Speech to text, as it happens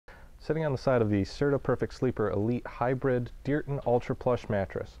sitting on the side of the Serta Perfect Sleeper Elite Hybrid Deerton Ultra Plush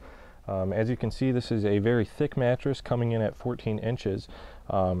Mattress. As you can see, this is a very thick mattress coming in at 14 inches.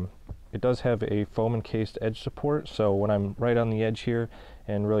 It does have a foam encased edge support, so when I'm right on the edge here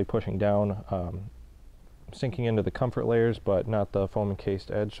and really pushing down, sinking into the comfort layers, but not the foam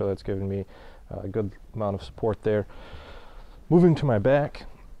encased edge, so that's giving me a good amount of support there. Moving to my back,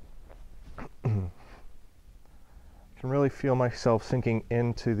 can really feel myself sinking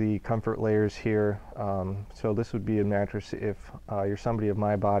into the comfort layers here. So this would be a mattress if you're somebody of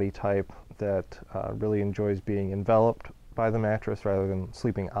my body type that really enjoys being enveloped by the mattress rather than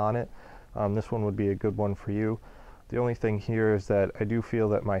sleeping on it. This one would be a good one for you. The only thing here is that I do feel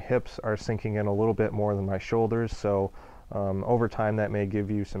that my hips are sinking in a little bit more than my shoulders, so over time that may give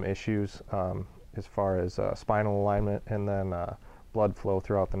you some issues as far as spinal alignment and then blood flow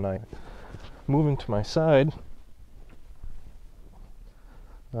throughout the night. Moving to my side,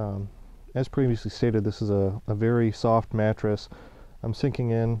 as previously stated, this is a very soft mattress. I'm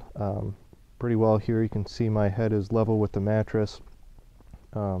sinking in pretty well here. You can see my head is level with the mattress.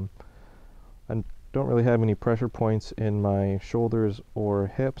 I don't really have any pressure points in my shoulders or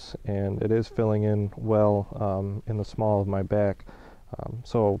hips, and it is filling in well in the small of my back.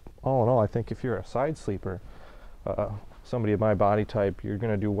 So all in all, I think if you're a side sleeper, somebody of my body type, you're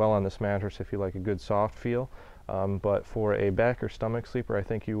going to do well on this mattress if you like a good soft feel. But for a back or stomach sleeper, I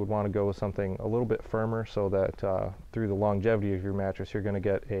think you would want to go with something a little bit firmer so that through the longevity of your mattress, you're going to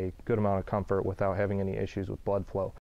get a good amount of comfort without having any issues with blood flow.